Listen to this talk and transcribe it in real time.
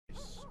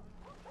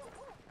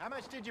How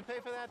much did you pay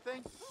for that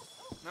thing?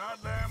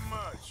 Not that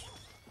much.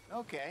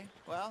 Okay,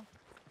 well,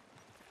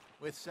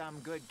 with some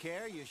good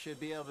care, you should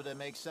be able to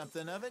make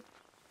something of it.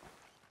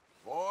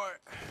 Boy.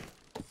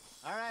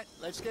 All right,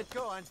 let's get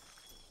going.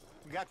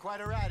 We got quite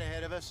a ride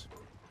ahead of us.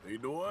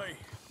 Lead the way.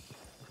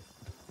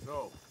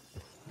 So,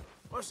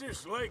 what's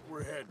this lake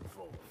we're heading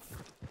for?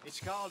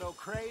 It's called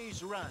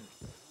O'Creagh's Run,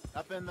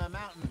 up in the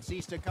mountains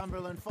east of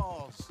Cumberland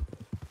Falls.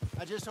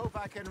 I just hope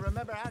I can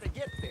remember how to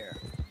get there.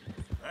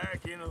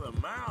 Back into the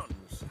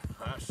mountains?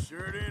 I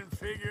sure didn't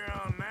figure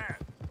on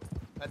that.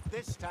 But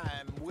this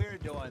time, we're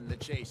doing the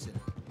chasing.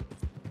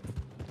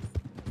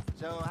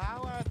 So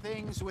how are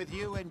things with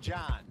you and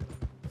John?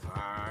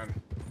 Fine.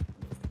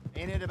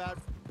 Ain't it about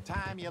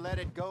time you let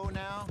it go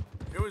now?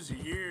 It was a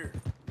year,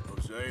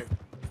 Hosea.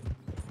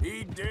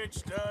 He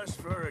ditched us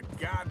for a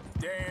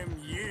goddamn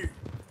year.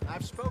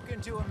 I've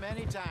spoken to him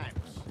many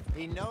times.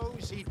 He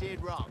knows he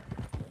did wrong.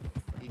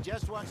 He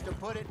just wants to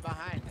put it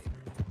behind him.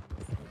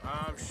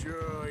 I'm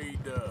sure he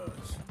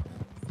does.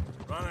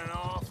 Running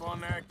off on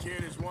that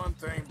kid is one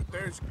thing, but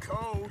there's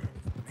code.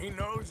 He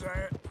knows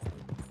that.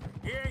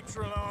 He ain't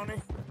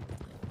Trelawney.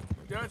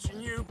 Dutch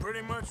and you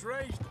pretty much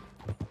raised him.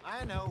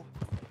 I know.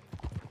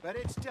 But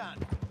it's done.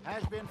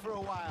 Has been for a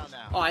while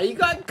now. Oh, you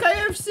got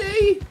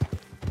KFC?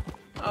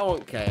 I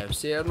want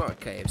KFC. I'm not a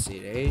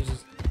KFC today.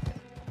 Just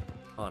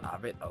can't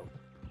have it though.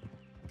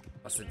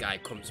 That's the guy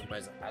who comes and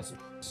wears a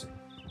hazmat suit.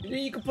 You know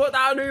you can put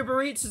that on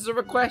Uber Eats as a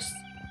request.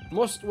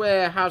 Must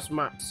wear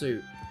hazmat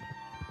suit.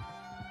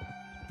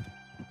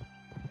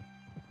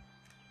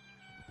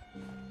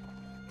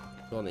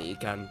 Don't think you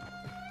can.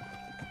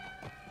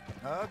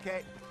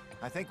 Okay.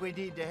 I think we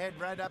need to head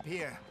right up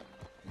here.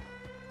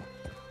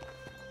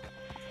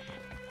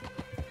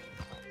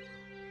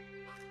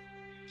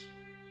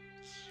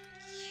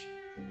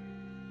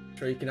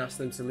 Sure you can ask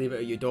them to leave it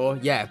at your door?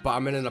 Yeah, but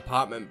I'm in an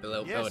apartment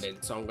building,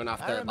 so I'm gonna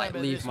have to like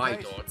leave my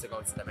door to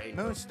go to the main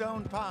door.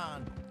 Moonstone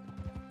Pond.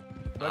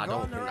 I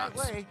don't think right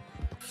that's way.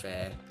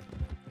 fair.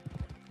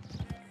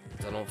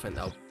 'Cause I don't think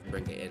they'll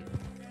bring it in.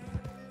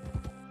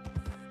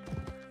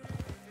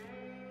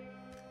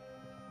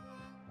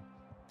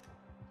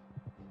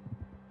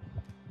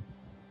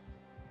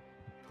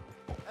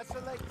 That's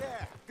the lake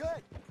there.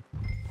 Good.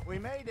 We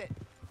made it.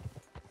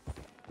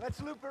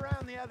 Let's loop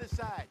around the other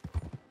side.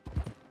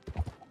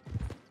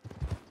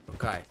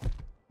 Okay.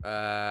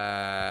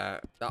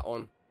 That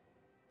one.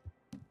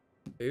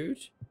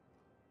 Food.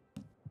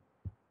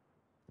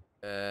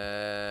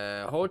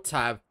 Hold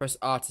tab, press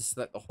R to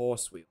select the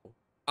horse wheel.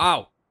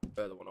 Oh!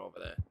 Further one over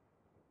there.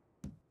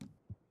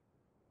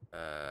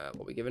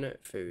 What are we giving it?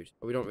 Food.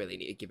 But we don't really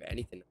need to give it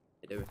anything,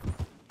 do we?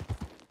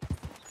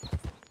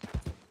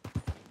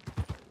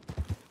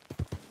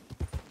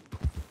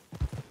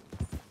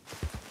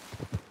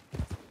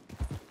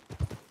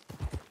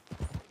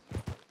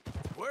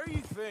 Where do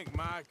you think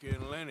Micah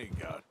and Lenny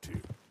got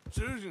to?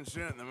 Susan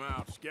sent them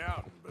out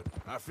scouting, but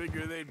I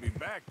figure they'd be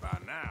back by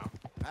now.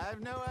 I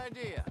have no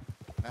idea.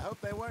 I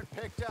hope they weren't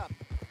picked up.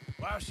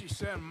 Why she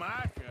sent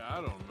Micah, I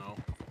don't know.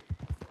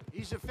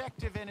 He's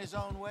effective in his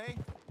own way.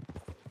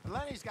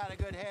 Lenny's got a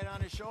good head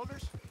on his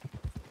shoulders.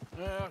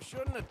 Well,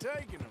 shouldn't have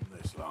taken him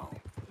this long.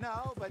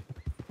 No, but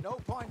no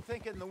point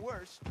thinking the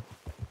worst.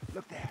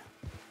 Look there.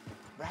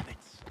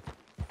 Rabbits.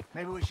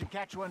 Maybe we should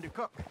catch one to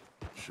cook.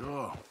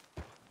 Sure.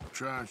 I'll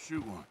try and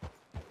shoot one.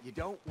 You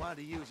don't want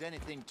to use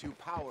anything too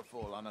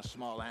powerful on a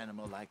small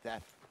animal like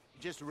that.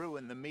 Just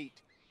ruin the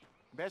meat.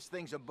 Best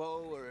thing's a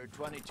bow or a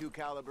 .22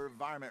 caliber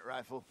varmint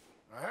rifle.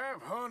 I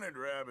have hunted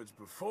rabbits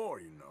before,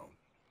 you know.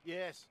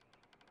 Yes,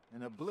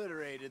 and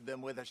obliterated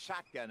them with a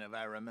shotgun, if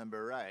I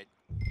remember right.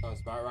 That's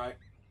about right.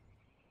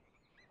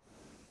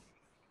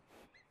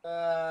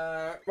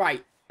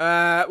 Right.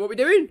 What we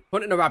doing?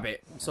 Hunting a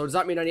rabbit. So does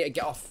that mean I need to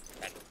get off?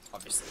 Then,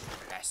 obviously,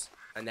 yes.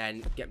 And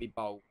then get me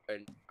bow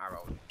and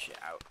arrow and shit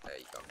out. There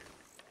you go.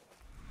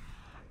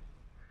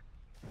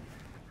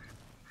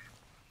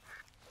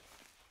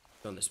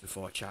 Done this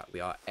before, chat. We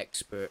are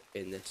expert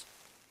in this.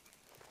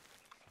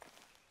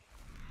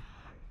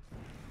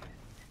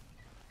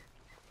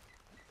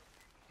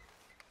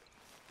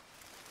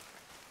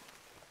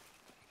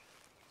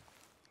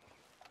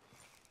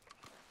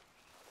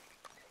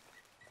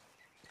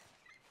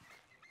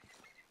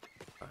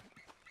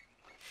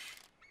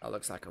 That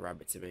looks like a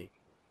rabbit to me.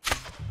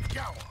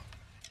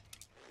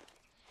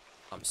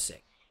 I'm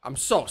sick. I'm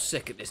so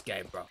sick of this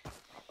game, bro.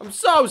 I'm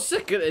so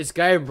sick of this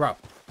game, bro.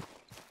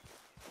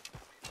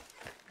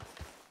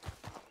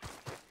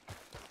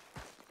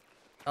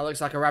 That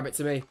looks like a rabbit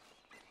to me.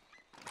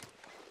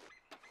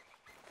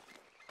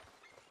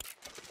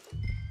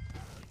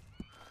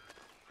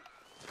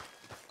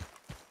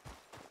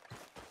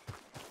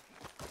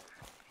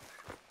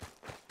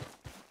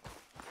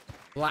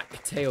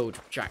 Black-tailed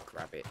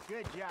jackrabbit.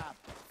 Good job.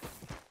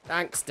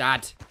 Thanks,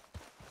 Dad.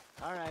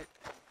 All right.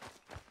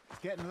 It's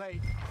getting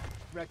late.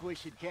 Reckon we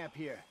should camp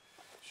here.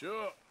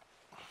 Sure.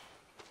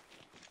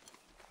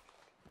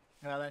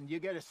 Well, then you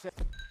get a set.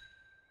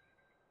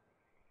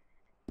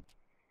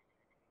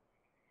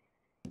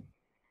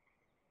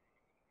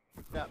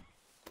 Up.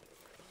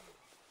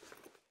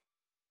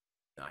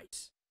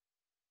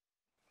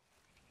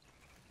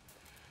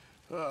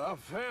 I'm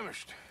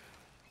famished.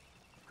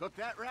 Cook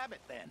that rabbit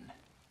then.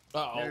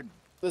 Uh-oh. They're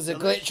There's a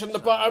delicious glitch on the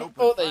on bottom. open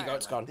Oh, there you fire go.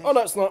 It's like gone. this. Oh,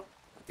 no, it's not.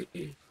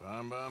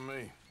 Fine by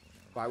me.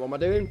 Right, what am I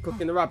doing?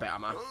 Cooking the rabbit,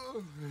 am I?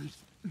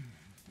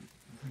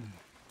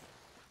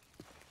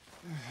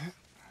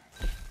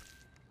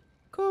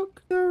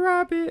 Cook the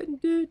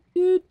rabbit. Do,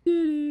 do, do,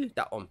 do.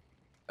 That one.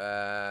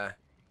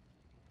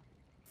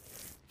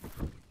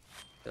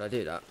 Did I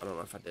do that? I don't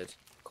know if I did.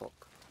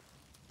 Cook.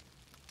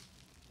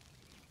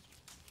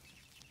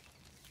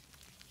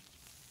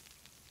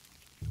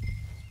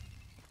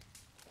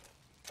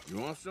 You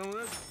want some of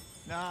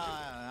this? No,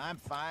 I'm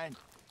fine.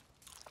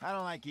 I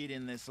don't like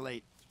eating this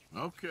late.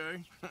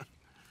 Okay.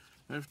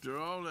 After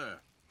all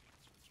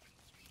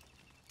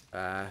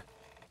that.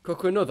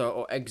 Cook another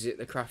or exit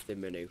the crafting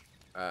menu.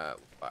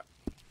 What?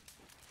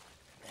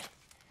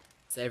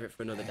 Save it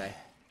for another day.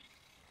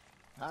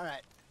 All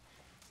right.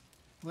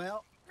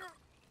 Well,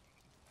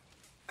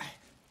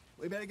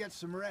 we better get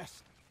some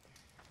rest.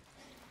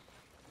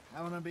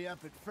 I want to be up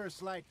at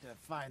first light to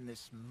find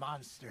this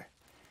monster.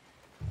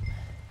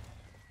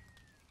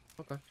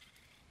 Okay.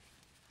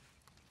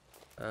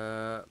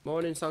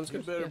 Morning sounds You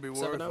good. better Yeah, be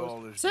 7 worth hours.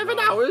 all this 7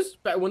 drama. hours?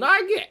 Better than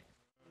I get.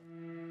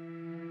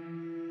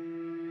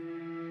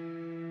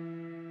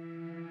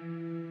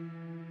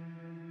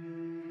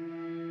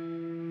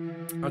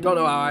 I don't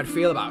know how I'd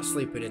feel about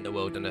sleeping in the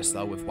wilderness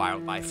though with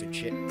wildlife and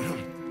shit.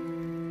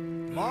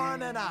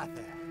 Morning,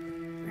 Arthur.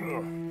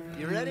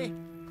 You ready?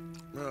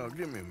 Oh,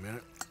 give me a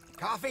minute.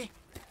 Coffee?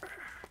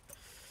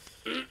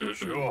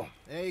 Sure.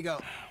 There you go.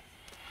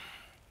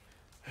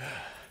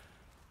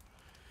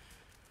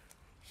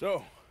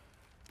 So,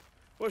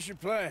 what's your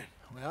plan?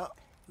 Well,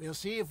 we'll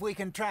see if we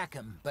can track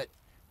him, but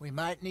we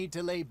might need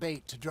to lay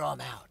bait to draw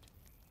him out.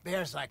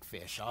 Bears like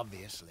fish,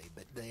 obviously,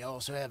 but they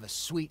also have a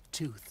sweet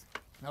tooth.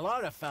 A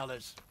lot of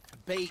fellas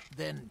bait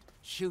then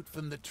shoot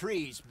from the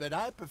trees, but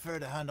I prefer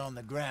to hunt on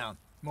the ground.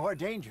 More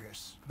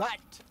dangerous, but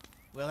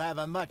we'll have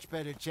a much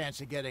better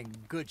chance of getting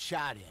a good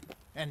shot in.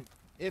 And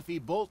if he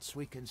bolts,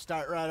 we can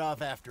start right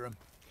off after him.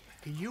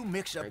 Can you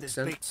mix up Makes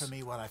this bait sense. for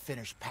me while I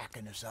finish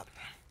packing this up?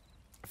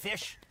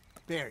 Fish,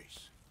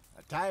 berries.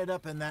 Tie it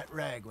up in that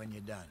rag when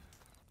you're done.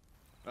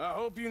 I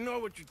hope you know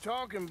what you're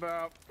talking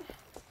about.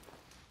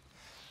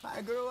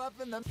 I grew up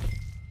in the...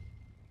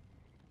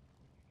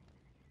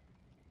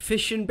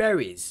 Fish and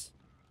berries.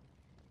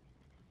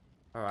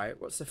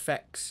 Alright, what's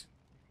effects?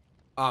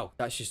 Oh,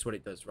 that's just what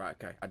it does. Right,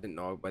 okay. I didn't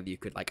know whether you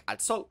could, like,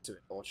 add salt to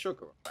it or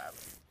sugar or whatever.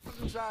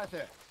 Who's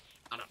Arthur?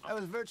 I don't know. I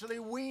was virtually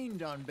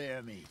weaned on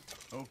bear meat.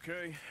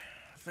 Okay,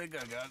 I think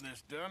I got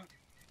this done.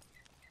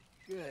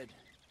 Good.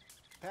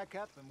 Pack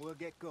up and we'll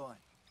get going.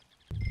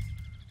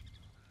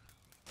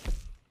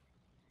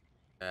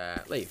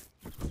 Leave.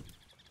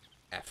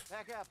 F.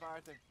 Pack up,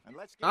 Arthur, and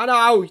let's get... I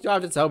know, you don't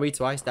have to tell me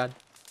twice, Dad.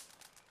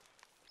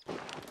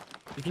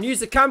 You can use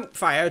the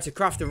campfire to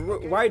craft a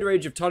wide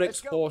range of tonics,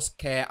 horse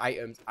care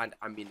items, and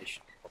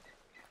ammunition.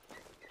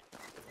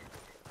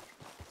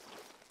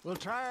 We'll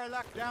try our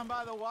luck down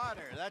by the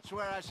water. That's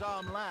where I saw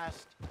him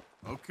last.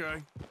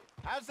 Okay.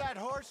 How's that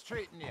horse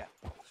treating you?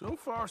 So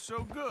far,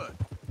 so good.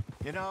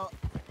 You know,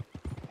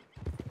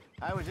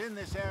 I was in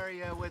this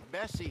area with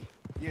Bessie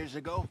years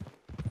ago.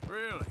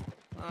 Really?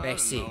 I didn't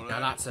Bessie. know Now that.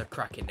 that's a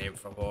cracking name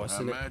for a horse, I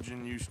isn't it?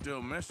 imagine you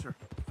still miss her.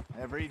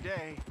 Every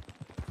day.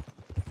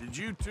 Did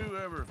you two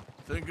ever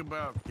think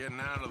about getting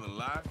out of the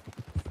life?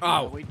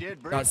 Oh, we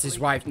did briefly. that's his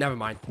wife. Never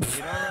mind. You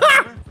don't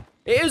remember?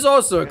 It is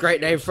also a great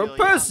name for a Still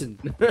young. person.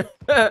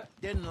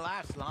 Didn't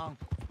last long.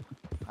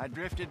 I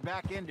drifted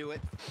back into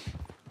it.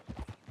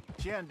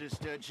 She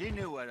understood. She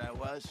knew what I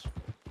was.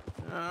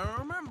 I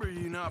remember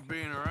you not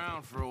being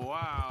around for a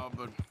while,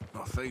 but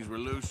well, things were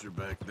looser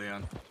back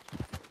then.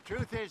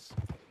 Truth is,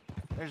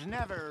 there's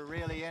never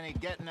really any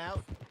getting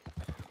out.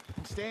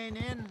 And staying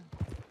in,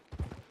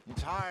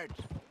 it's hard.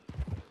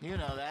 You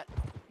know that.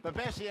 But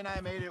Bessie and I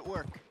made it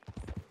work.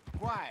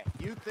 Why?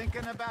 You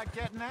thinking about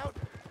getting out?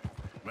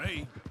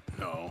 Me?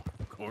 No,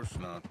 of course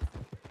not.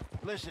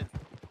 Listen,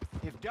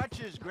 if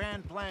Dutch's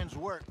grand plans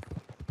work,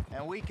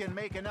 and we can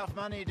make enough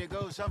money to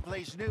go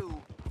someplace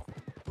new,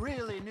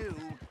 really new,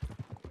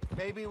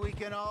 maybe we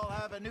can all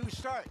have a new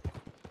start.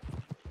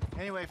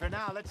 Anyway, for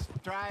now, let's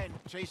try and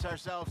chase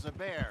ourselves a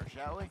bear,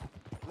 shall we?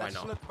 Let's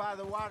not? look by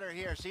the water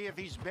here, see if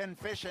he's been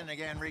fishing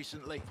again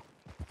recently.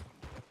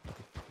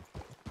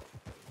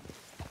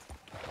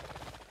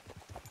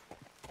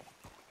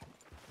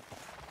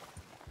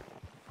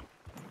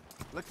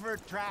 Look for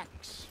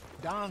tracks,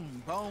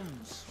 dung,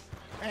 bones,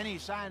 any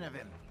sign of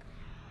him.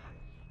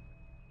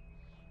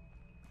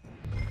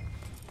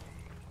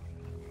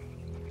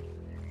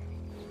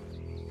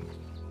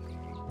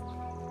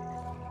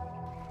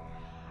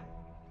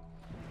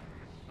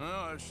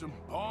 Well, there's some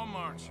paw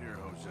marks here,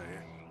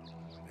 Hosea.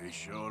 They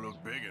sure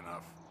look big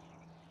enough.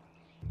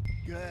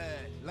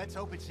 Good. Let's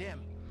hope it's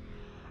him.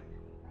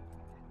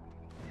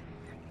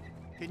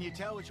 Can you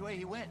tell which way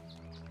he went?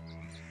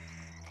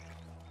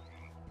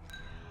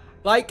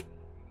 Like,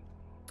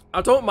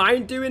 I don't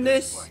mind doing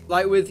this,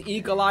 like with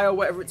Eagle Eye or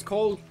whatever it's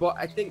called, but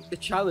I think the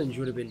challenge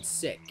would have been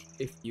sick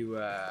if you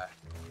had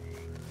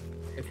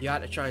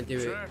to try and do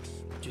it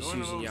just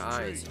using your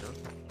eyes, you know?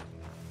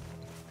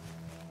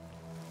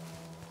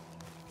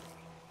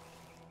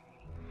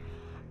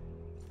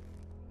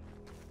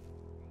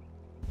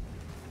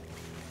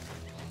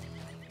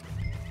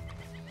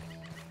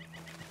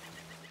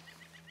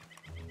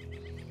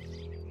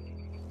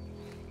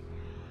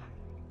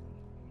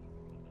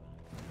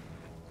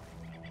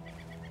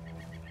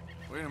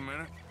 Wait a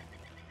minute.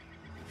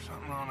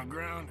 Something on the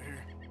ground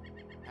here.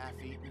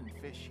 Half-eaten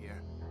fish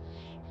here.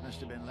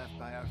 Must have been left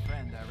by our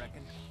friend, I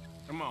reckon.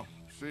 Come on,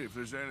 see if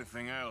there's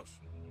anything else.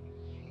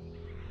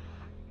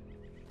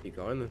 Keep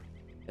going then.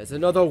 There's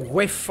another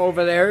whiff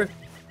over there.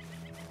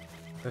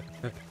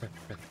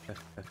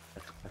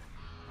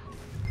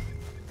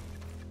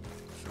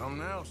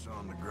 Something else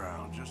on the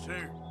ground, just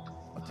here.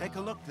 Well, take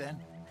a look then.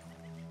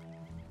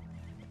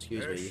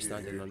 Excuse me, you're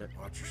standing on it.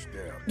 Watch your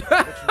step.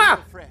 It's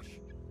real fresh.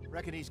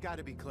 Reckon he's got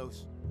to be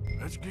close.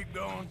 Let's keep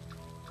going.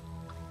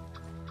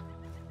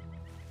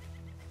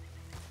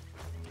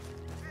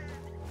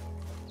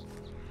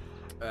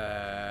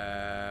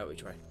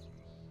 Which way?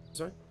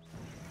 Sorry?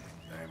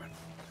 Damn it.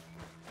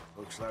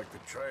 Looks like the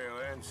trail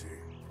ends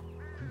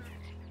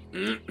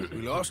here.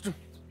 We lost him?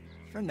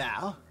 For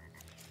now.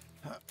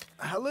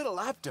 A little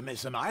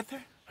optimism,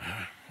 Arthur.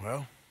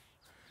 Well,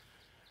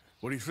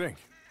 what do you think?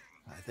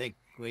 I think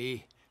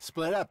we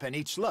split up and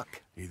each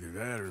look. Either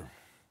that or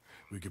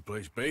we could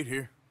place bait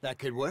here. That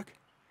could work.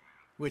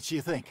 Which do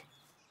you think?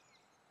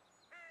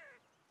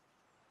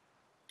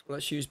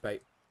 Let's use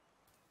bait.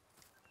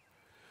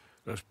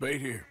 Let's bait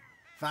here.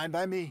 Fine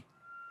by me.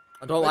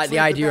 I don't like the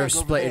idea of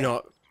splitting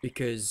up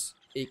because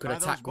he could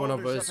attack one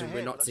of us and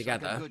we're not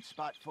together. Like a good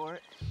spot for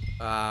it.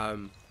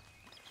 And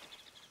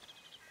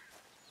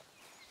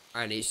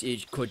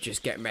it could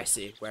just get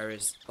messy.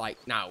 Whereas, like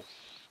now,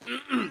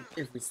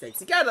 if we stay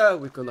together,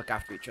 we can look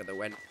after each other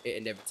when it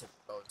inevitably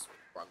goes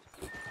wrong.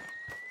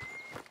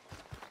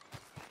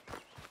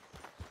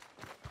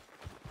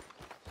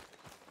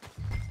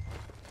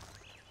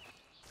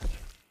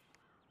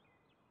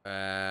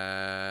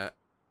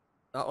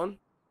 That one.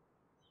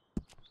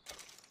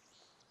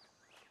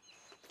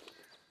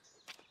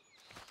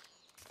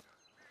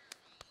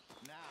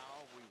 Now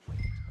we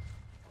wait.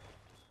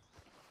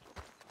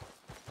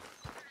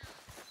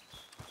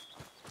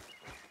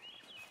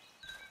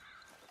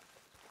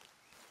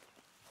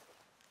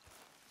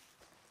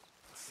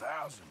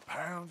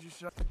 £1,000, you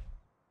say?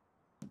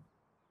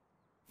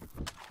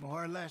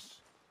 More or less.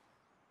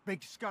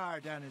 Big scar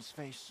down his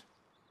face.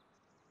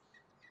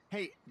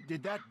 Hey,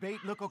 did that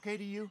bait look okay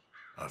to you?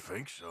 I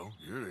think so.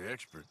 You're the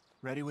expert.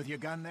 Ready with your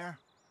gun there?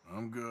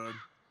 I'm good.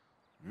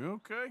 You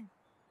okay?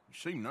 You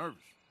seem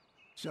nervous.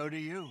 So do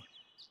you.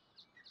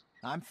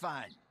 I'm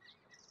fine.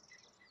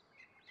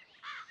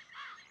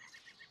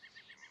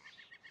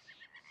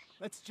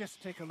 Let's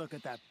just take a look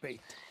at that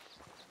bait.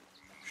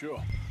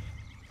 Sure.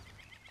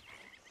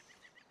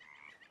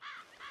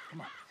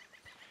 Come on.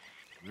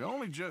 We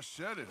only just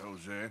said it,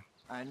 Jose.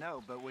 I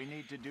know, but we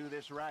need to do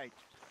this right.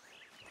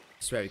 I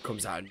swear he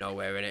comes out of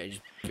nowhere and it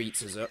just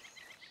beats us up.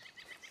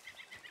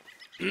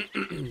 Give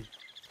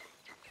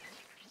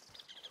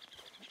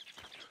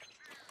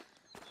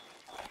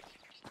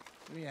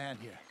me a hand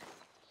here.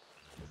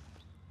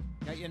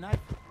 Got your knife?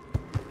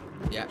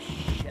 Yeah.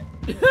 Shit.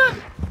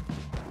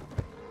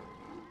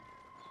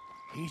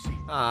 Easy.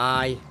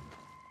 Aye.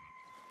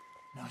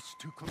 No, it's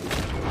too close.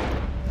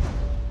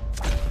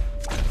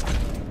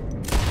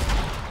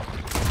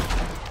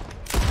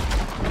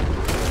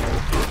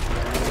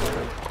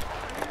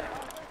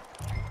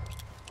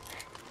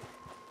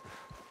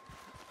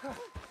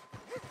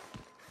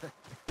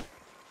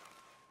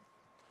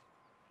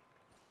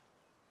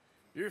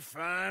 You're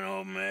fine,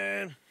 old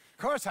man. Of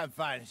course I'm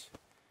fine. It's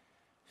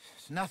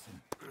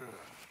nothing.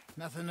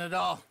 Nothing at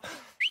all.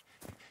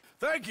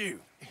 Thank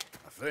you,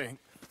 I think.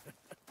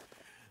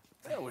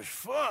 That was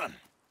fun.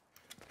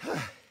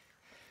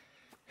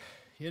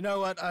 You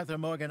know what, Arthur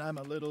Morgan? I'm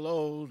a little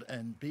old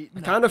and beaten.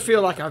 I kind of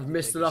feel like I've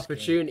missed an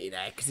opportunity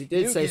there because he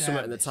did say can something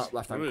have in the this. top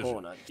left-hand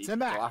corner. Did It's you a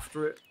go map.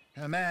 after it?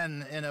 A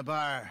man in a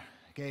bar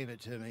gave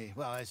it to me.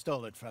 Well, I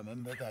stole it from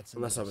him, but that's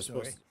Unless I another was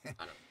story. supposed to.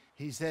 I know.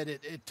 He said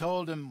it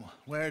told him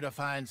where to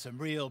find some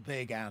real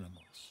big animals.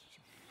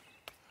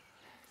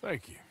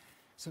 Thank you.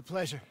 It's a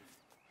pleasure.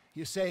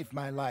 You saved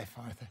my life,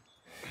 Arthur.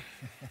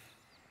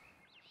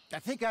 I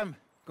think I'm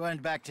going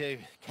back to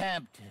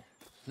camp to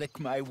lick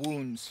my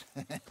wounds.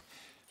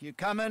 You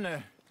coming,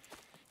 or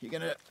you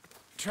gonna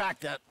track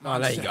that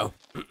monster? Oh, there you go.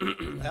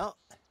 Well,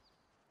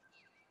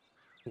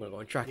 I'm gonna go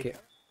and track it.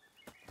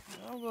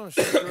 I'm gonna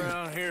stick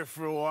around here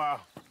for a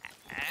while.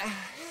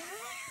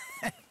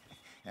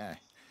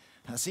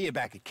 I'll see you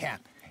back at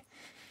camp.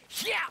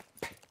 Yeah.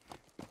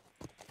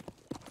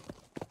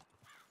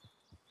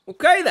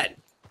 Okay then.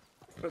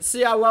 Let's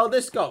see how well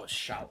this goes,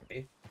 shall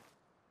we?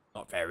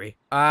 Not very.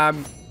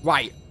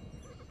 Right.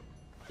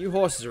 New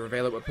horses are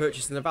available at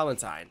purchase in the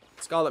Valentine,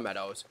 Scarlet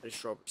Meadows, and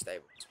Strawberry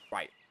Stables.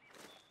 Right.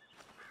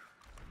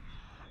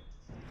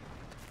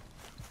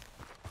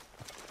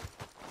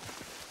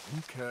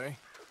 Okay.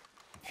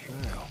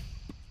 Well,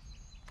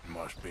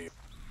 must be.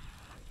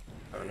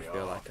 I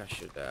feel like I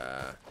should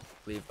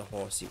leave the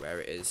horsey where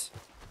it is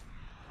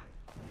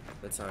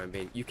for the time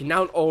being. You can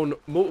now own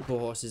multiple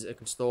horses and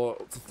can store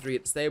up to 3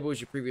 at the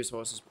stables. Your previous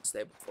horse has been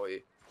stable for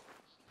you.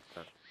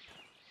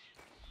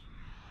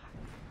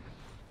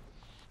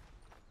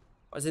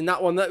 Was in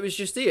that one that was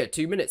just here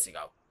 2 minutes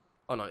ago?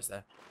 Oh no, it's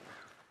there.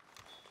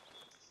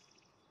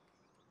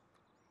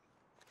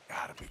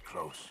 Gotta be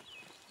close.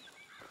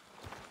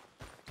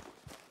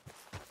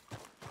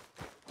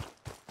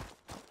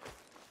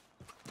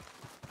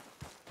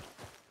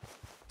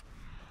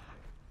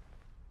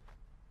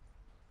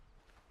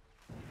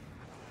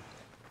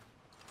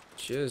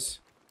 Cheers.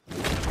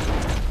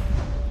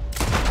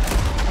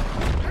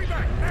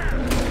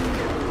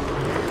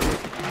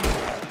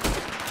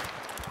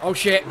 Oh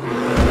shit.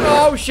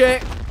 Oh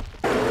shit.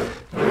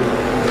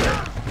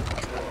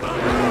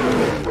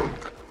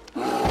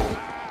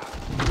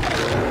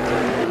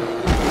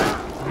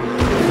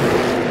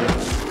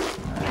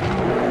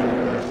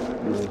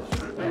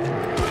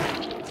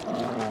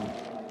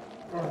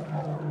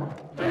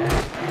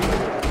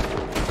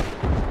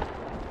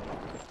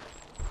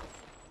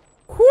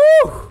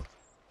 Whew.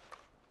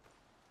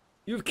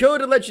 You've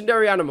killed a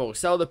legendary animal.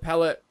 Sell the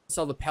pelt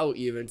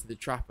even to the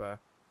trapper,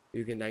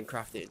 who can then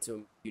craft it into a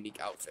unique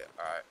outfit.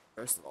 Alright,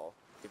 first of all,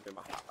 give me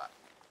my hat back.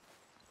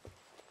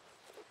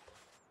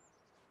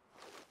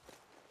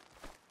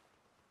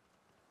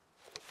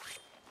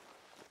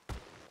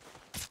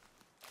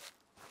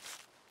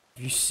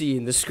 Have you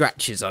seen the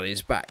scratches on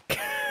his back?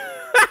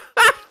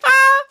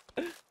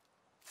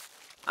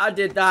 I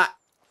did that.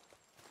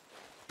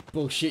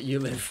 Bullshit, you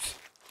lived.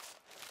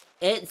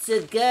 It's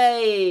a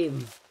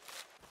game.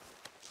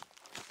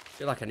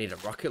 I feel like I need a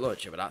rocket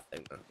launcher with that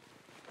thing, though.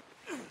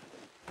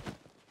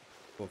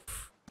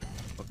 Oof.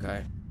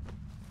 Okay.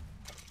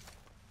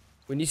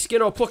 When you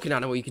skin or pluck an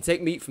animal, you can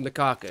take meat from the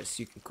carcass.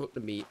 You can cook the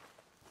meat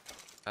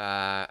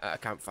at a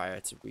campfire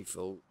to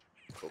refill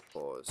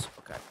pause.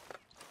 Okay.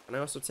 Can I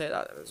also take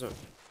that as well?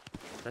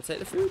 Can I take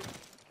the food?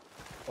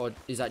 Or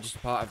is that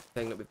just part of the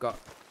thing that we've got?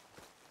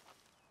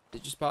 Is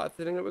it just part of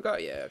the thing that we've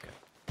got? Yeah, okay.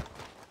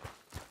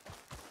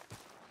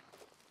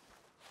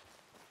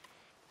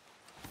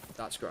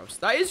 That's gross.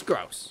 That is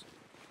gross.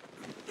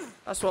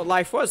 That's what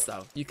life was,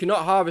 though. You cannot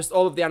harvest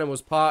all of the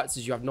animal's parts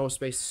as you have no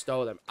space to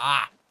store them.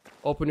 Ah!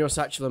 Open your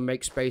satchel and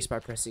make space by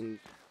pressing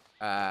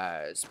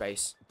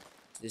space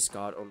to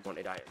discard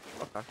unwanted items.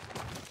 Okay.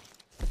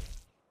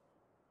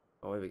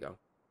 Oh, here we go.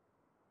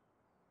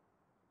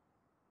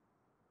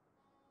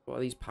 What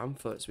are these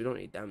pamphlets? We don't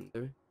need them,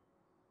 do we?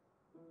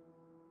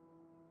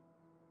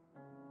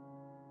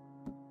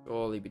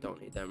 Surely we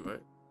don't need them,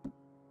 right?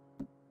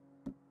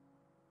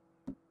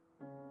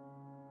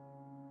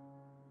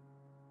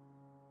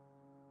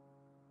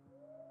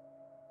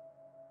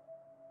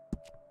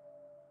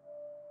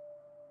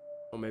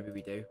 Or maybe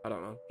we do. I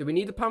don't know. Do we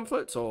need the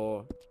pamphlets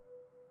or...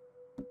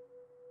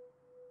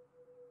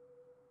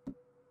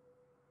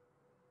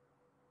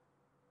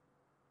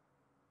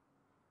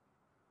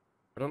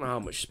 I don't know how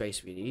much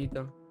space we need,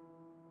 though.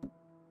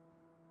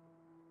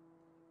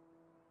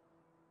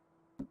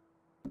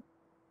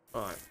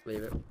 Alright,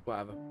 leave it.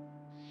 Whatever.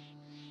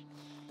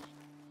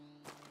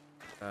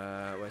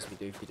 Where's my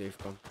doofy doof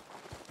gone?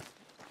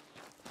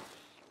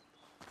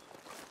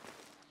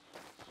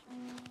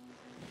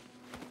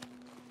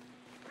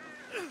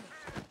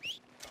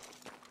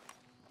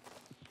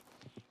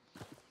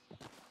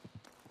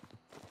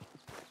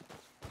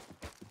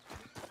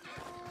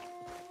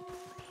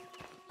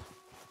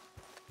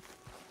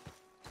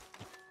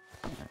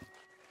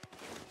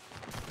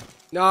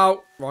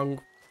 No, wrong.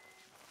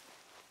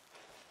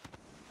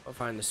 I'll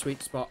find the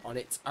sweet spot on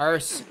its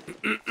arse.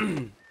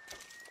 There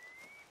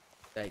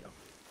you go.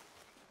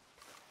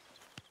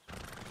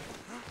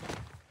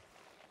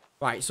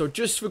 Right, so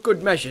just for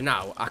good measure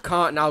now, I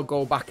can't now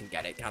go back and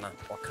get it, can I?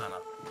 Or can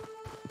I?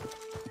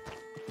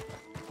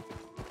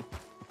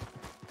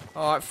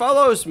 Oh, it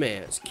follows me.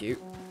 It's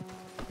cute.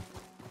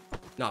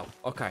 No,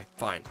 okay,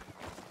 fine.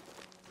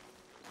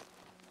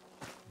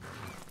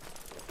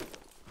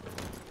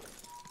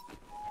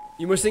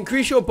 You must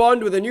increase your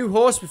bond with a new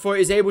horse before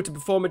it is able to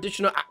perform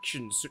additional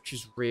actions, such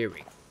as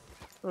rearing.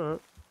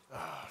 Alright.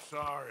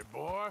 Sorry,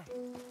 boy.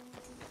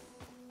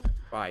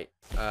 Right,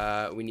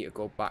 we need to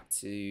go back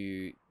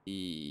to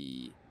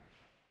the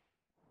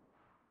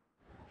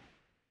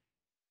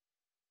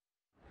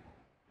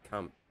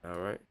camp,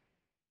 alright.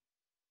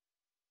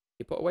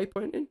 You put a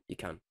waypoint in? You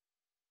can.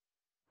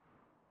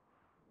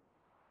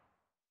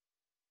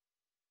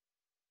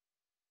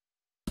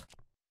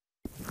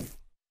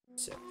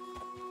 Sick.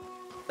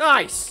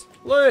 Nice!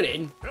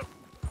 Learning.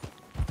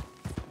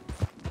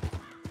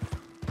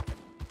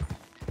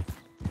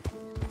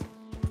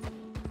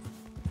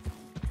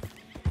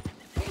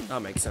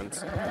 That makes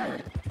sense.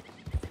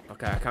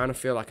 Okay, I kind of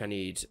feel like I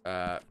need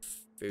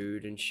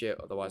food and shit,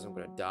 otherwise I'm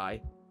gonna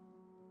die.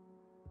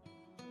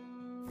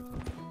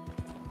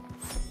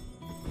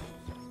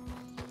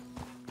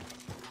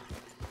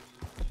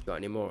 Got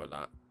any more of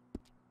that?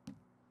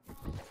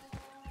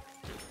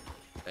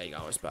 There you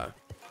go, it's better.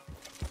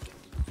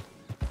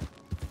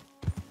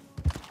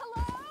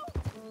 Hello?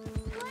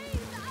 Please,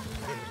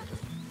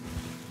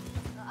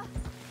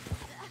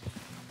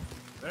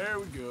 There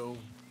we go.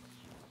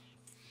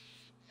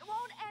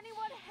 won't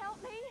anyone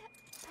help me?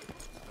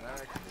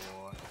 Back,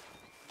 boy.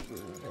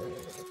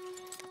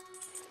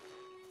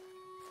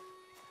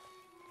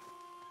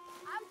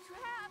 I'm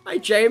trapped. Hey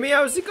Jamie,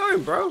 how's it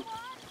going, bro?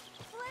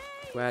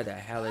 Please. Where the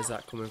hell is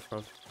that coming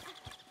from?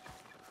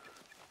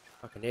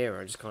 I can hear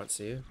her, I just can't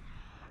see her.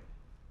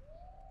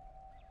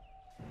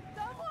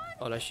 Someone?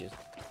 Oh, there she is.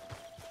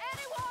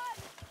 Anyone?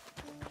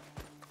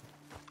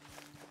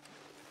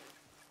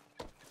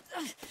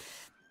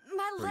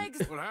 My legs.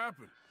 What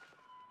happened?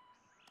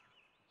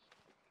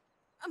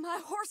 My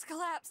horse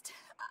collapsed.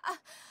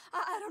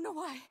 I don't know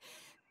why.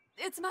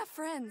 It's my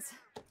friends.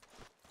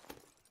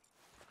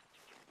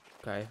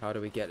 Okay, how do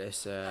we get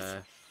this,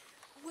 Well,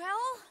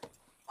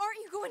 aren't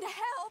you going to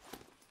help?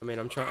 I mean,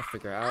 I'm trying to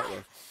figure it out,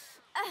 love.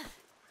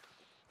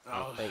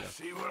 I'll there you go.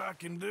 see what I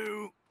can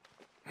do.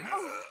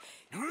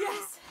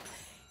 Yes.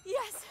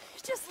 Yes.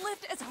 Just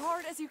lift as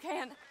hard as you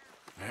can.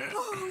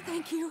 Oh,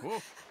 thank you.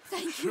 Oh,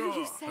 Thank you. You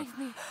sure. saved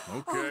me.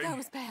 Okay. Oh, that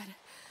was bad.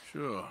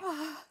 Sure.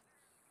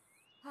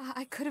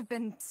 I could have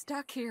been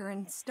stuck here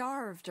and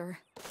starved or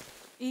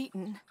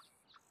eaten.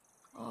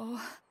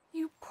 Oh,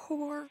 you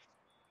poor,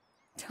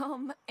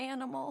 dumb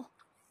animal.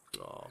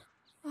 Oh.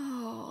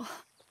 Oh.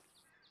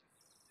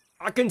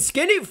 I can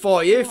skin it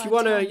for you if you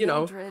want to, Tom you know,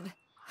 Mildred.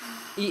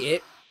 eat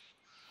it.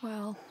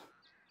 Well,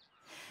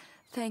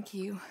 thank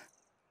you.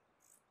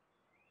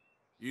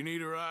 You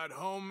need a ride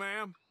home,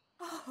 ma'am?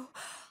 Oh,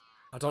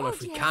 I don't know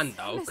if we yes, can,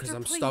 though, because mister,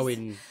 I'm please.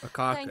 stowing a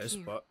carcass,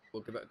 you. but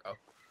we'll give it a go.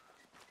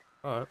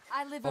 Alright.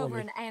 I live Follow over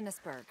me. in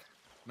Annisburg.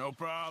 No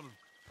problem.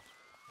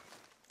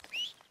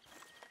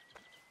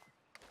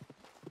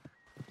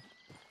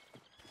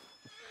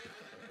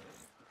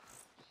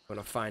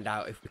 Gonna find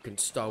out if we can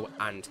stow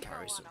and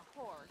carry some.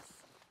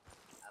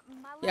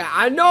 My Yeah, legs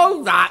I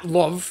know that,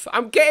 love.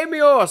 I'm getting me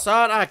horse,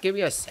 aren't I? Give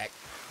me a sec.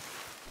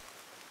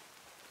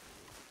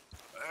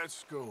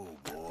 Let's go,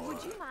 boy.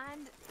 Would you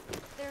mind?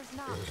 There's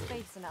not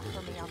space enough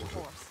for me on the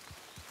horse.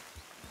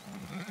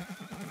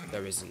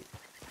 There isn't.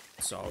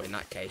 So in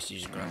that case, you're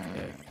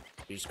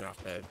just gonna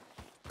have to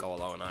go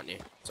alone, aren't you?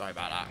 Sorry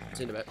about that.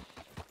 See you in a bit.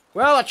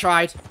 Well, I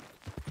tried.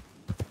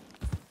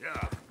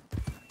 Yeah.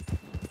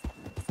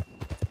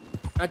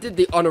 I did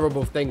the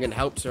honourable thing and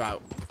helped her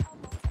out.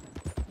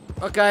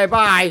 Okay,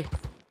 bye.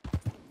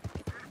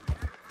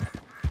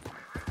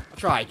 I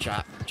tried,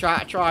 chat.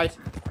 I tried.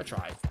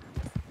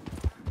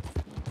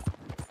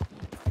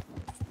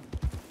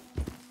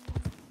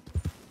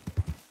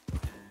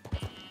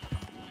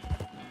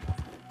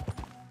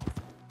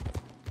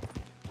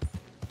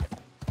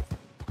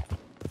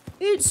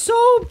 It's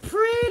so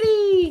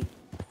pretty.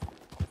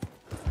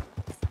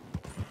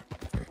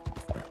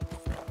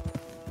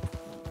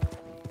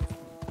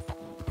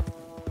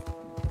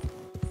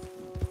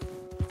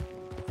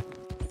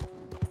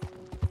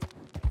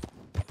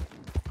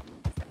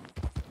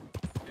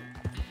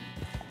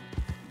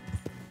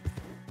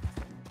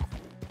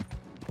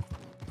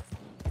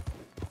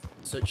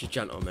 Such a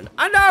gentleman.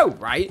 I know,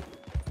 right?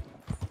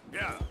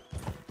 Yeah.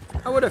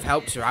 I would have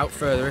helped her out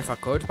further if I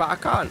could, but I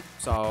can't.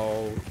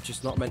 So, it's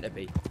just not meant to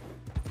be.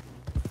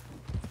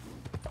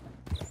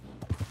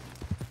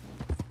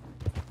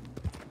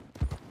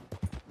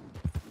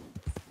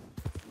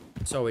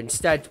 So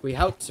instead, we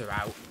helped her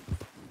out,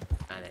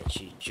 and then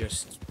she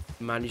just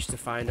managed to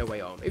find her way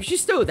home. If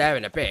she's still there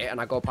in a bit,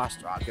 and I go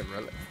past her, I'll give her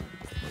a lift.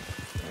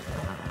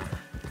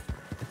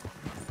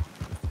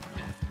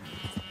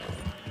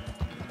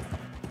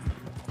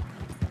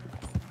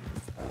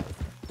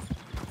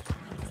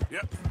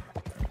 Yep.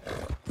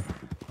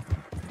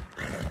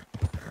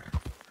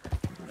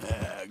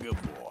 Yeah, good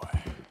boy.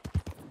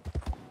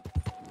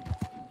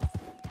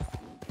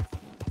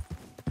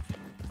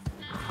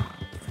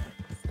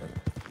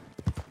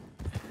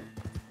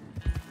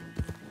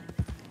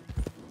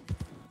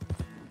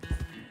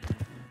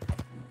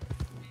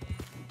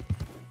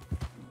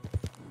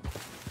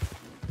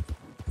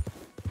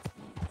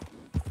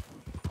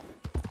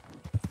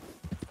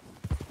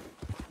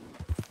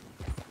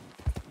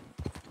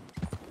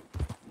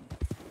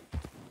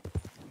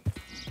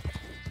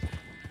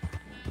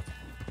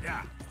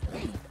 Yeah.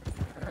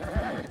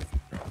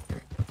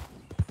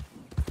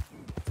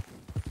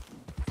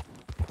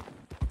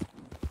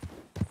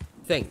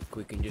 Think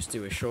we can just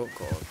do a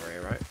shortcut over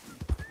here, right?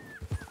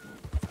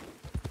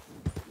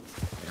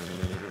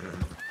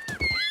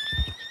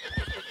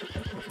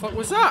 What the fuck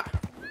was that?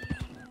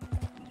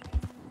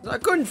 Was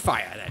that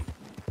gunfire then?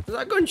 Was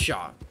that a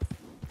gunshot?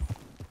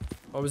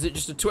 Or was it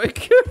just a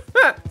twig?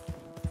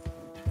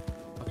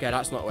 Okay,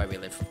 that's not where we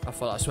live. I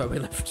thought that's where we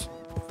lived.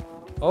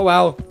 Oh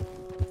well.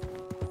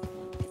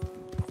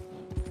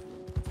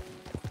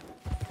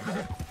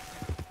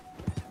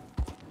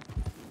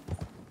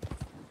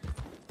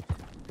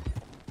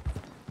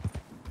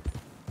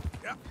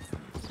 Yeah.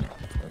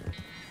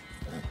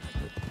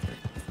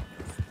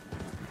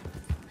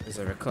 Is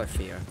there a cliff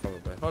here?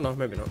 Probably. Oh no,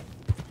 maybe not.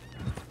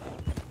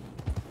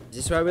 Is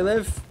this where we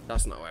live?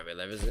 That's not where we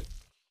live, is it?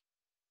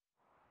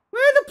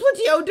 Where the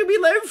bloody hell do we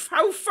live?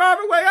 How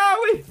far away are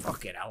we?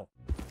 Fucking hell.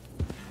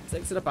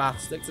 Stick to the path,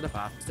 stick to the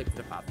path, stick to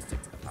the path,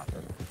 stick to the path.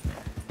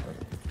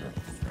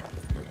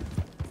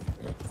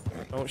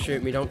 Don't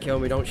shoot me, don't kill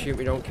me, don't shoot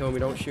me, don't kill me,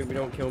 don't shoot me,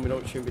 don't kill me,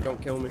 don't shoot me,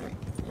 don't kill me.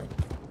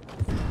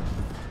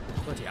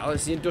 Bloody hell,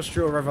 it's the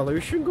Industrial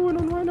Revolution going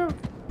on right now.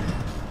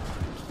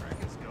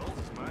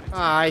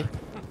 Hi.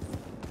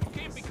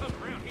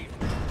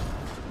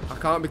 I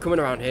can't be coming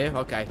around here.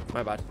 Okay,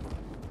 my bad.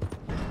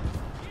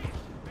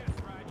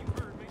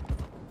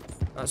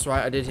 That's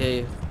right, I did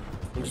hear you.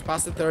 I'm just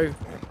passing through.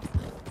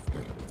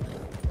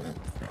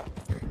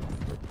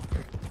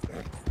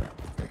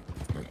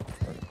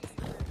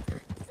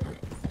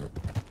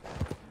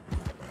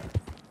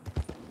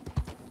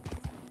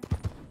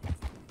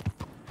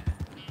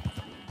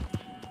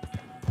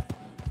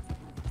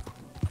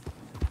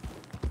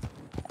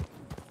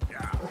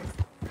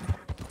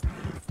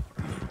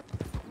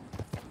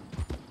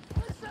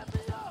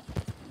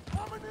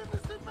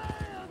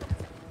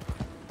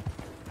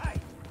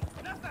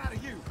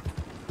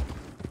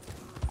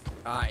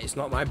 Ah, it's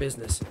not my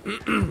business.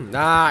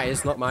 Nah,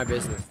 it's not my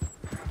business.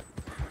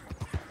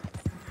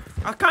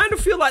 I kind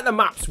of feel like the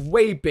map's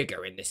way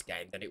bigger in this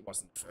game than it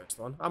was in the first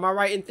one. Am I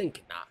right in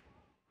thinking that?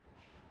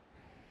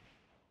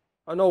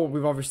 I know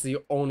we've obviously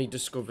only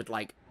discovered,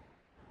 like...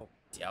 Oh,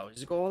 yeah,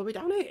 does it go all the way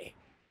down here?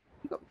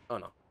 Oh,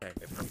 no. Okay,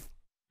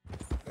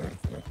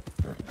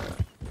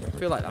 I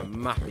feel like the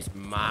map is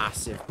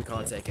massive. We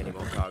can't take any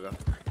more cargo.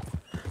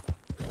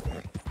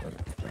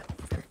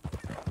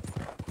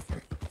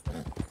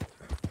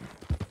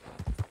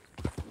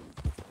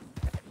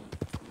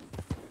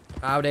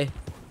 Howdy.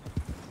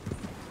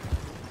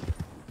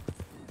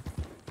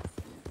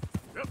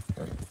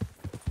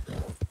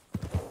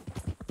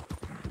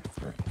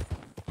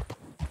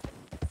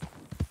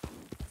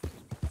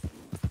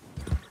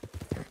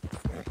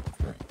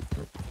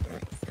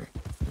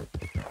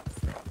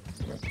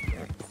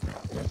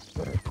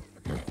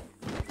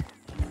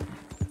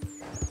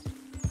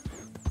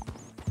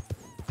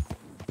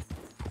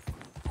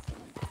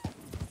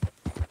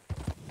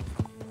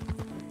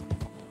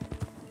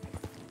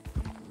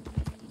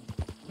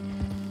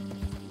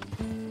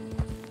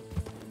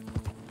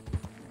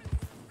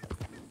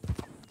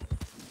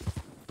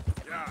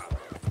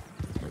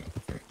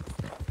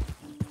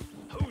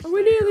 Are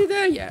we nearly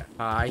there yet?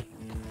 Hi.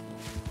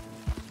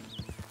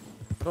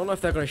 I don't know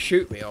if they're going to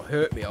shoot me or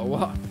hurt me or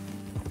what.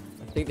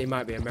 I think they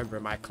might be a member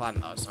of my clan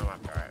though, so I'm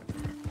alright.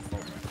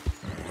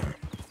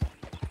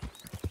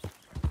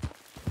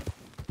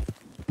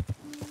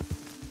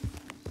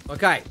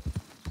 Okay.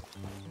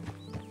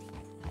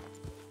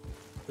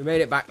 We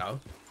made it back though.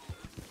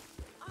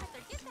 Arthur,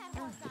 get that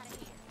horse out of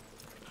here.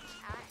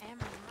 I am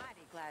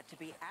mighty glad to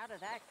be out of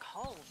that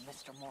cold,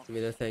 Mr. Morgan. Give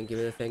me the thing, give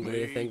me the thing, give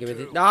me the thing, give me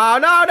the thing. No,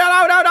 no,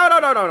 no, no, no, no,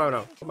 no, no, no,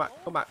 no. Come back,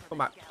 come back, come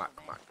back, come back,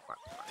 come back,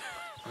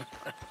 come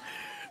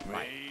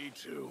back. Me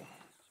too.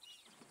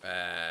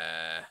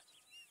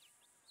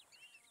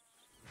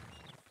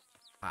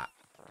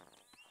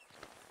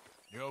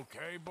 You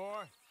okay,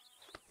 boy?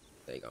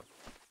 There you go.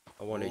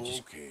 I want to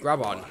just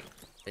grab on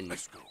and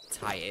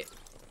tie it.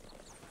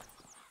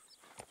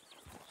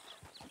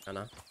 Can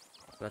I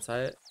tie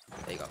it?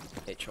 There you go.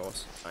 Hitch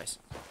horse. Nice.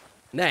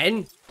 And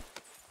then,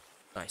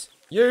 nice.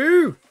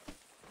 You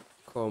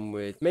come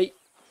with me.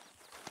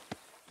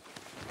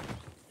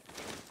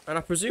 And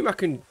I presume I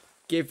can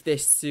give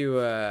this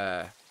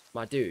to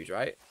my dude,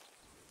 right?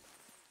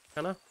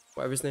 Can I?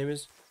 Whatever his name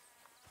is.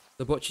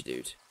 The butcher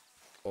dude.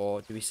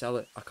 Or do we sell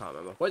it? I can't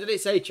remember. What did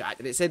it say, chat?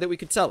 Did it say that we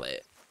could sell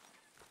it?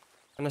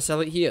 Can I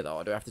sell it here, though?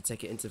 Or do I have to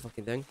take it into the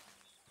fucking thing?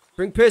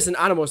 Bring person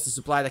animals to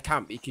supply the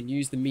camp. You can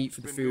use the meat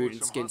for the food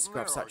and skins to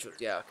craft satchels.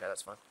 Yeah, okay,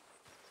 that's fine.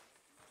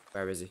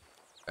 Where is he?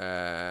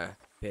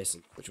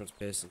 Pearson. Which one's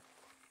Pearson?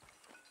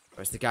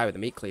 Oh, it's the guy with the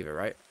meat cleaver,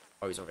 right?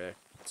 Oh, he's over here.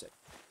 That's it.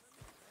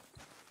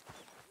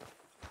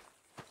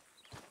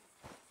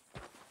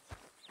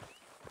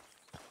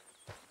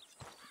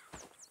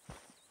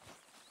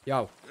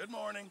 Yo. Good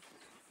morning.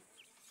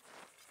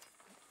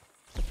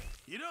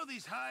 You know,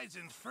 these hides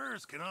and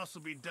furs can also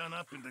be done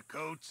up into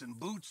coats and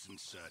boots and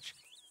such.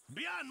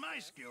 Beyond my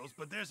skills,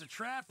 but there's a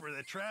trapper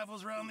that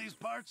travels around these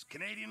parts,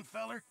 Canadian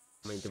feller.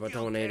 I mean, do I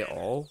donate it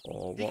all,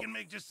 or what? He can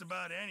make just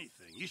about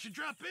anything. You should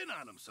drop in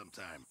on him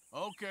sometime.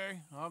 Okay,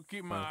 I'll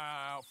keep my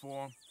eye out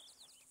for him.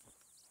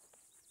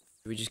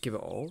 Do we just give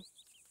it all?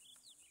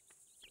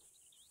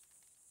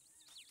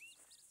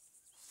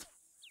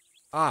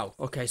 Oh,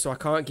 okay, so I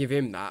can't give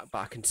him that, but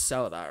I can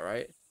sell that,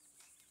 right?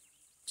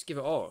 Just give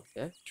it all,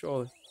 yeah?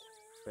 Surely.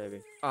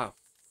 Maybe. Oh.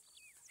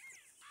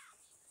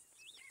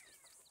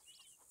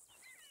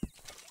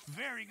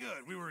 Very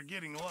good. We were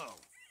getting low.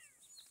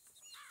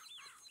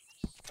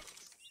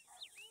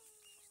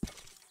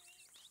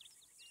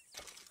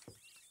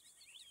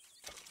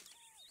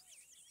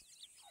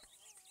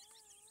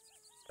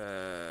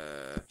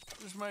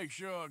 Just make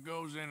sure it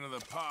goes into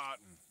the pot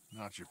and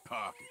not your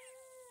pocket.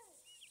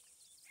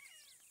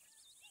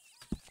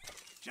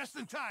 Just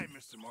in time,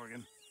 Mr.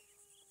 Morgan.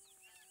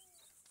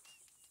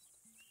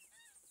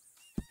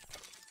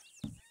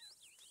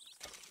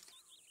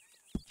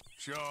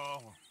 Sure,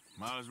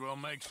 might as well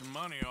make some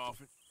money off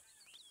it.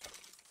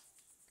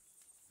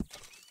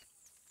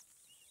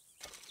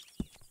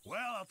 Well,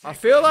 I'll take I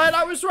feel like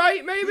that was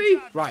right,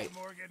 maybe? Right.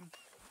 Morgan.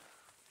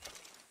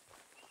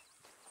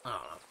 I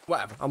don't know.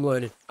 Whatever, I'm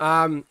learning.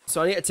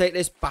 So I need to take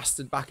this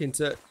bastard back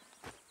into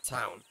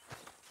town.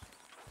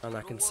 And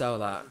I can sell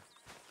that.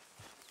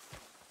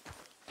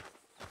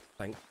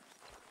 Thank.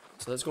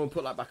 So let's go and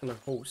put that back on the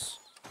horse.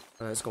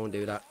 And let's go and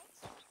do that.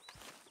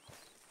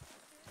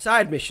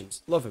 Side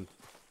missions. Love them.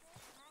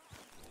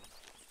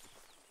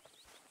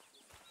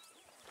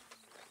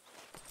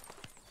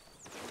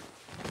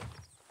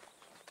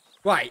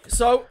 Right,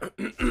 so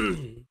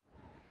I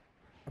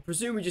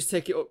presume we just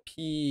take it up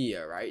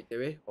here, right? Do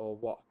we? Or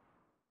what?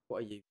 What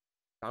are you?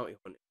 Bounty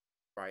hunting.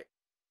 Right.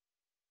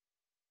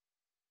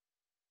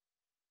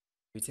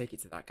 We take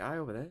it to that guy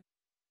over there.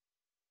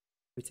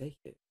 We take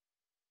it.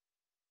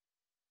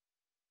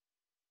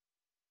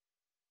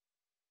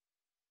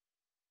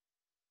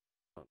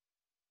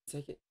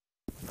 Take it.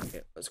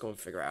 Okay, let's go and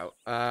figure it out.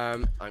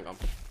 Hang on.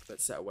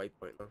 Let's set a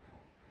waypoint now.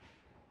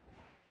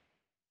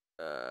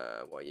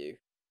 What are you?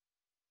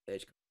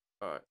 Stage.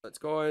 Alright, let's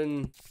go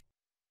and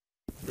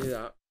do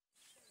that.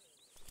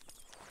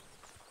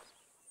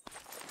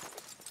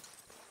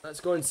 Let's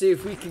go and see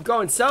if we can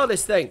go and sell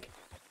this thing.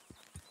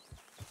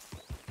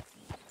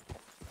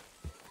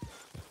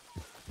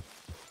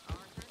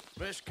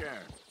 Miss Karen,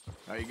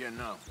 how you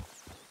getting on?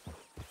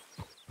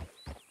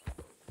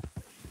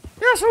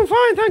 Yes, I'm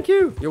fine, thank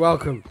you. You're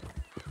welcome.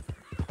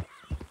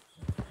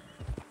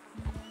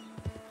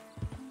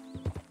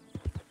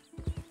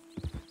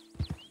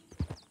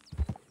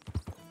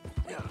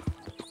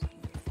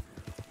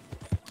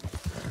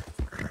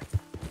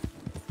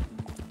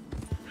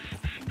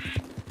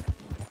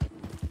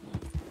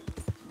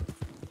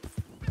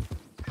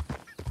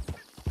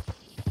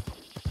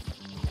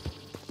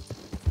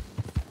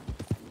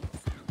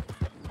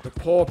 The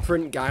paw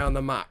print guy on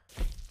the map.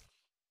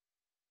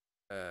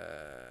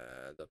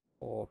 The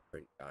paw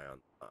print guy on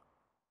the map.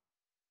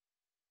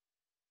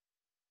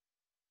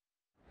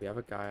 We have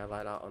a guy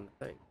like that on the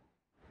thing.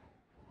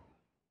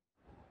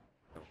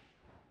 No.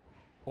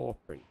 Paw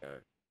print guy.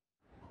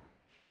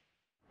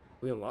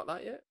 We unlocked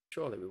that yet?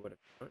 Surely we would have.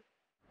 Right?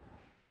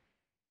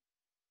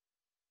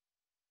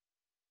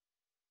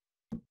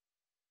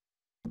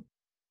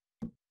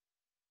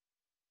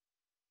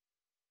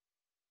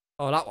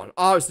 Oh, that one.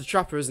 Oh, it's the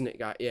trapper, isn't it,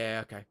 guy?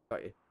 Yeah, okay.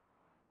 Got you.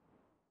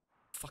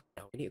 Fuck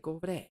no, we need to go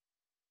over there.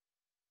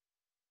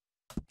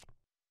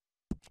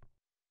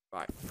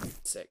 Right.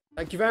 Sick.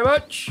 Thank you very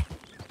much.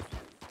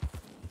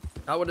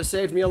 That would have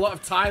saved me a lot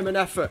of time and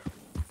effort.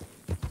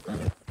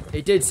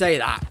 He did say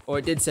that. Or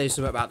it did say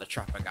something about the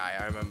trapper guy,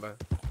 I remember.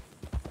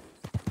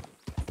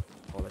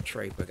 Or the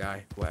traper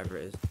guy, whatever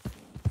it is.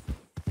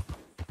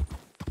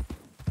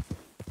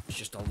 It's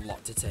just a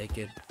lot to take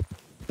in.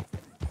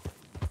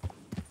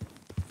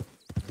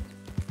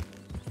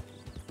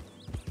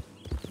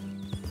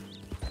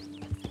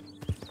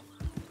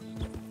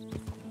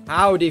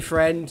 Howdy,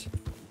 friend.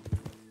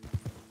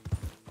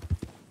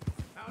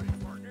 Howdy,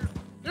 partner.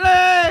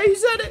 Hey, he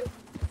said it.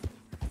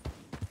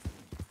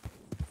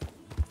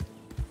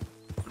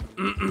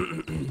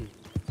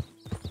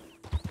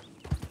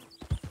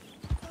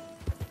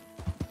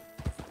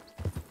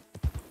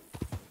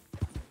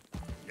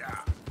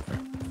 Yeah.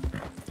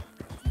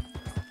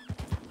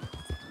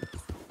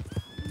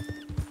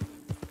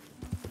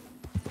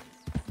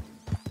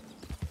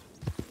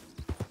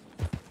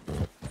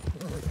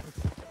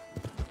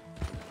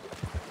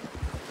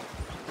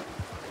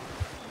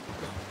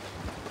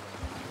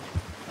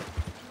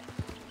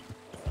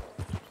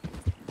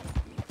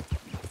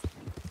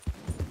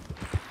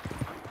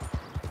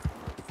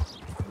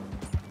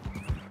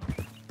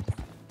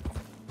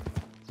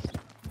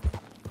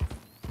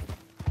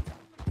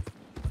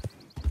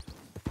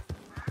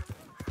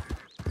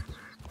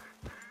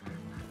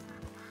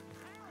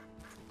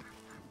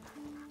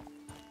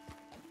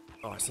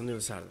 Oh, it's on the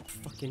other side of the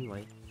fucking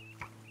lake.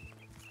 Can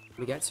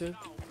we get to him?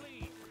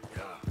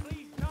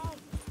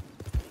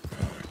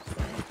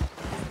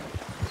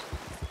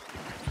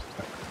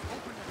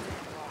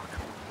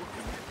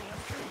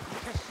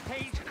 The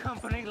stage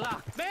company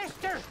lock.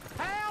 Mister,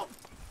 help!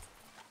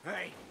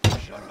 Hey,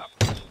 shut up.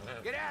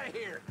 Get out of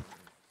here.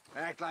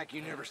 Act like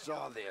you never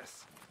saw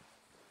this.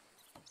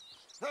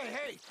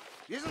 Hey,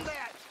 isn't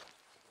that...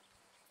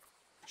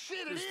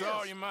 Shit, it Just is.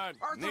 thought you might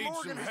Arthur need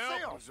Morgan some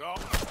help, himself. is all.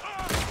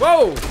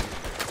 Whoa!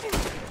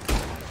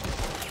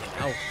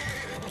 Ow.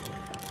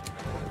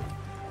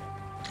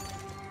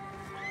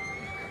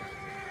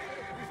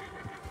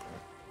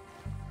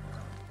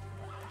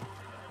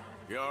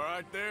 You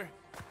alright there?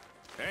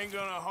 Ain't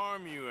gonna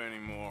harm you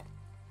anymore.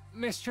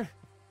 Mister,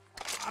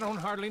 I don't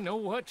hardly know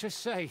what to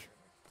say.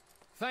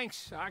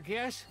 Thanks, I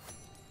guess.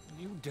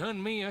 You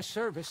done me a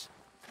service.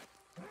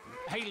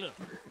 Hey, look,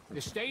 the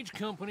stage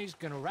company's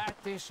gonna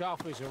write this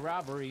off as a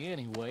robbery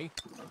anyway.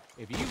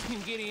 If you can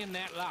get in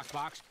that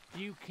lockbox,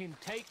 you can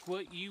take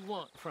what you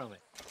want from it.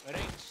 It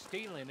ain't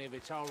stealing if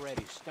it's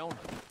already stolen.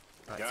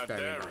 That's Got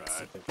very that nice.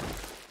 right.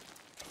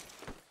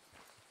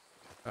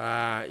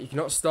 You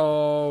cannot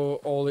store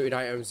all looted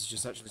items. It's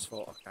just actually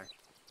fault. Okay.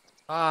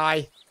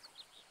 Hi.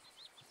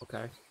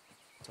 Okay.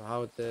 So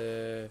how would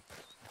the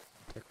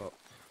pick up?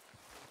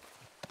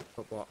 Pick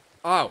up what?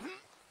 Oh.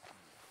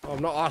 Oh,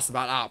 I'm not asked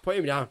about that. Put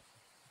him down.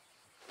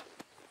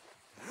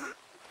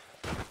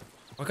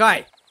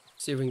 Okay.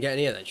 See if we can get in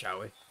here then, shall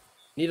we?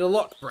 Need a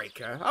lock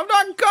breaker. I've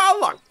not got a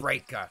lock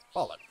breaker.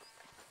 Hold on.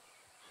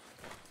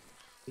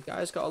 You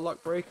guys got a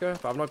lock breaker?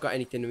 But I've not got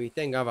anything in my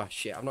thing, have I?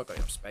 Shit, I've not got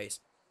enough space.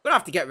 I'm gonna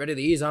have to get rid of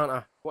these, aren't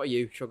I? What are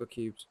you? Sugar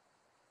cubes.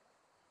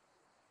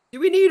 Do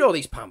we need all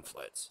these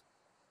pamphlets?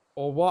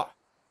 Or what?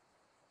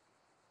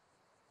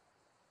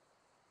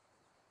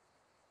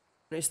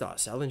 I need to start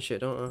selling shit,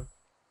 don't I?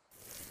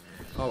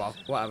 Oh well,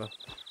 whatever.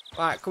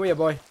 Alright, come here,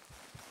 boy.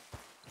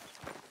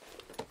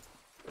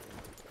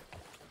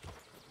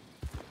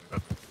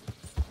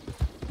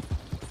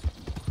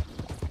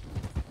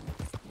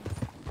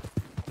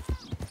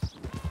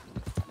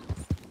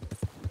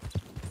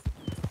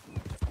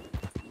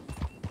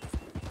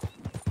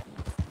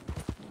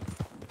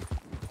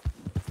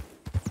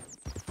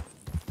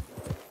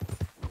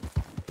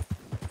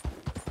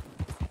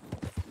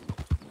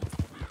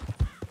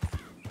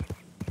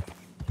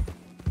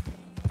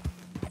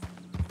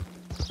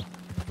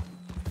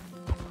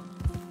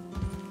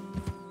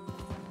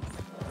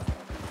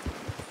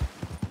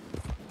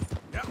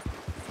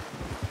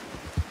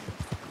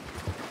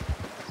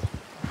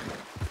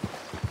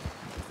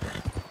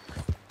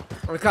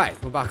 Okay,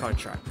 we're back on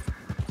track.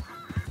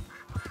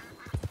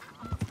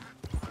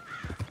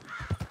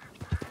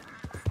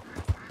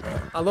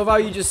 I love how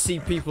you just see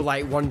people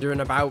like wandering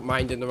about,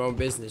 minding their own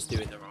business,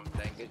 doing their own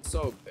thing. It's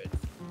so good.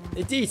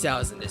 The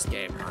details in this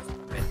game, man.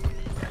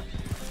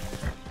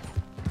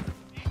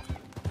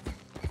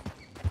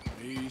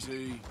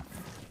 Easy.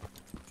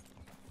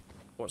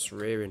 What's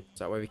rearing? Is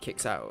that where he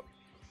kicks out?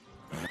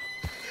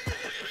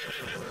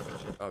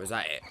 Oh, is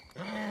that it?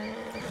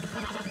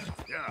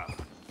 Yeah.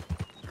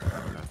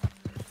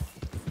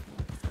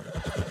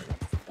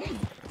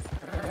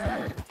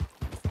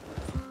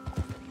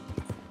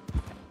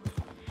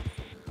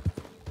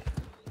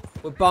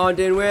 We're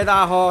bonding with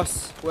our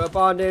horse. We're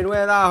bonding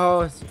with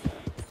our horse.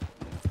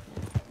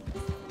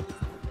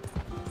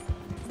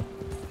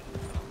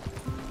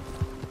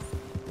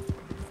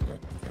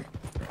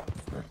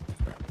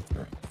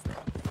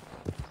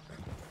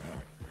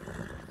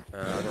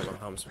 I don't know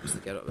how I'm supposed to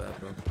get up there,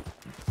 bro.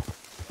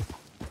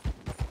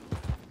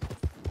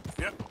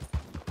 Yep.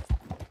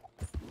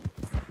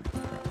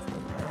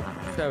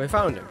 Okay, we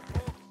found him.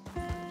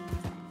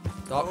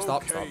 Stop.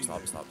 Okay.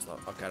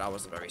 Okay, that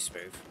wasn't very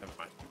smooth. Never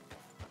mind.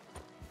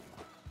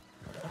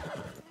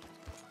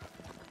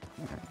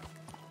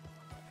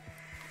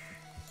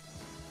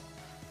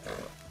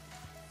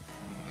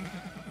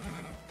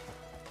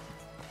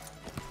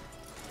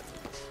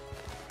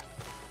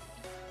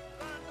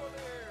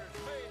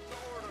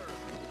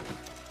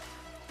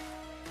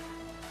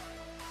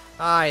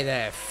 Hi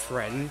there,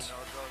 friend.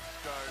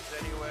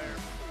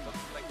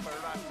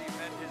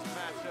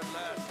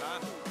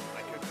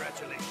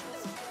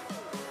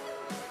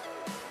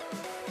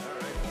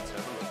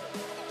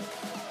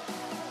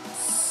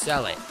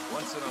 Sell it.